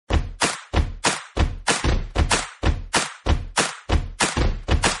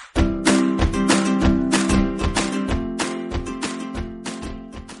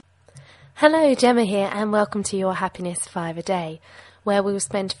Hello, Gemma here, and welcome to your Happiness 5 a Day, where we will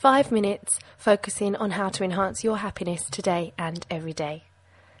spend 5 minutes focusing on how to enhance your happiness today and every day.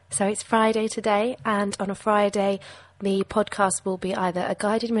 So it's Friday today, and on a Friday, the podcast will be either a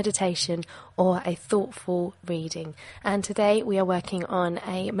guided meditation or a thoughtful reading. And today we are working on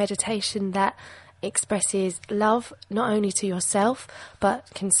a meditation that expresses love not only to yourself but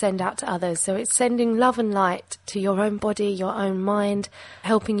can send out to others. So it's sending love and light to your own body, your own mind,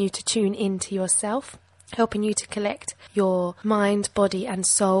 helping you to tune into yourself, helping you to collect your mind, body and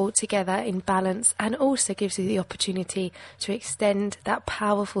soul together in balance, and also gives you the opportunity to extend that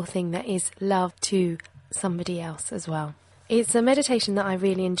powerful thing that is love to somebody else as well. It's a meditation that I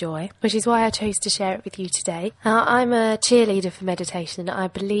really enjoy, which is why I chose to share it with you today. Now, I'm a cheerleader for meditation. I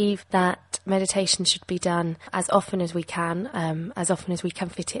believe that meditation should be done as often as we can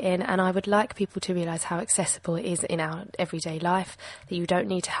fit it in, and I would like people to realise how accessible it is in our everyday life, that you don't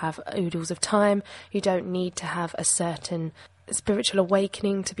need to have oodles of time, you don't need to have a certain spiritual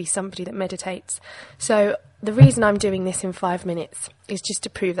awakening to be somebody that meditates. So the reason I'm doing this in 5 minutes is just to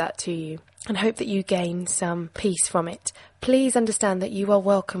prove that to you and hope that you gain some peace from it. Please understand that you are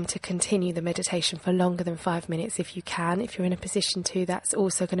welcome to continue the meditation for longer than 5 minutes if you can. If you're in a position to, that's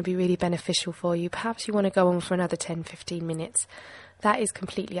also going to be really beneficial for you. Perhaps you want to go on for another 10-15 minutes. That is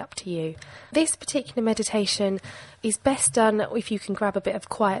completely up to you. This particular meditation is best done if you can grab a bit of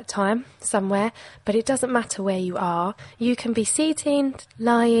quiet time somewhere, but it doesn't matter where you are. You can be seating,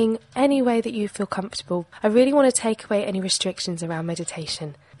 lying, any way that you feel comfortable. I really want to take away any restrictions around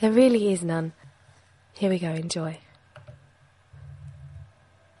meditation. There really is none. Here we go, enjoy.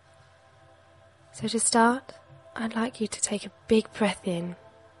 So to start, I'd like you to take a big breath in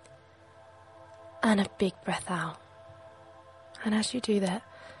and a big breath out. And as you do that,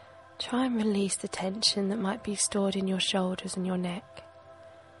 try and release the tension that might be stored in your shoulders and your neck.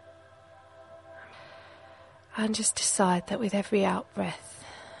 And just decide that with every out breath,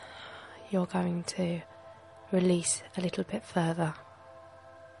 you're going to release a little bit further.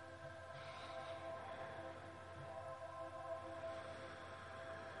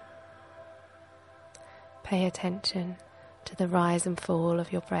 Pay attention to the rise and fall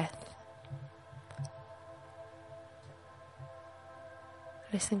of your breath.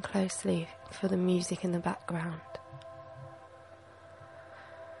 Listen closely for the music in the background.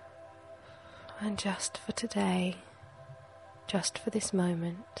 And just for today, just for this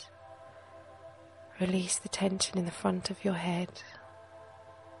moment, release the tension in the front of your head,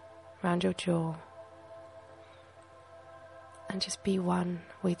 around your jaw, and just be one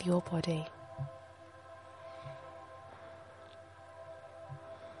with your body.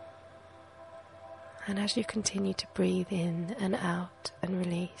 And as you continue to breathe in and out and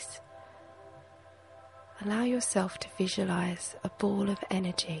release, allow yourself to visualize a ball of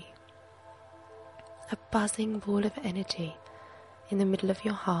energy, a buzzing ball of energy in the middle of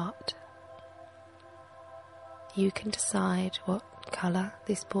your heart. You can decide what colour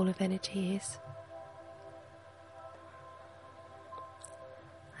this ball of energy is.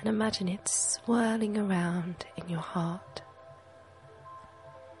 And imagine it swirling around in your heart.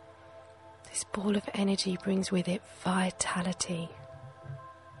 This ball of energy brings with it vitality.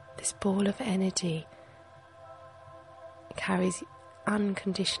 This ball of energy carries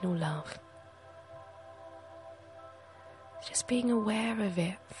unconditional love. Just being aware of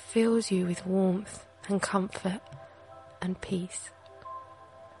it fills you with warmth and comfort and peace.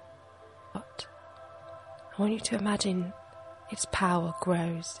 But I want you to imagine its power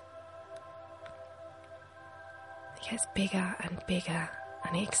grows. It gets bigger and bigger.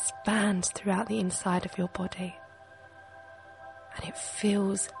 And it expands throughout the inside of your body. And it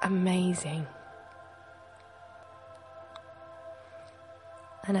feels amazing.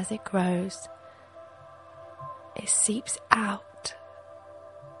 And as it grows, it seeps outwards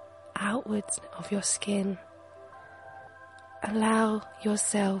of your skin. Allow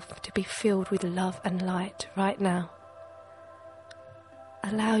yourself to be filled with love and light right now.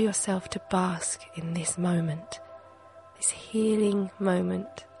 Allow yourself to bask in this moment. This healing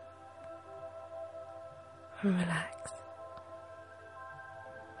moment, and relax.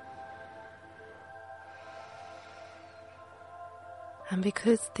 And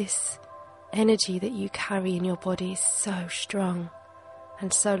because this energy that you carry in your body is so strong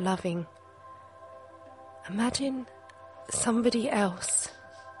and so loving, imagine somebody else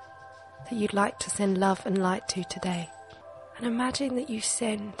that you'd like to send love and light to today. And imagine that you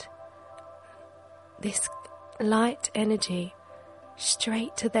send this light energy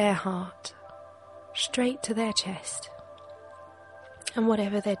straight to their heart, straight to their chest. And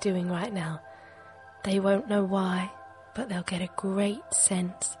whatever they're doing right now, they won't know why, but they'll get a great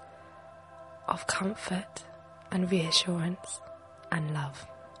sense of comfort and reassurance and love.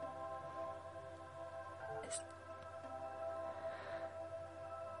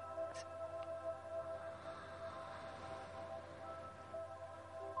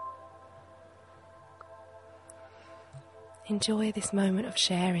 Enjoy this moment of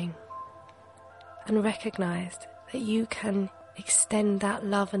sharing and recognize that you can extend that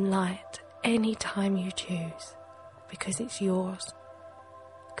love and light any time you choose, because it's yours.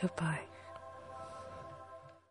 Goodbye.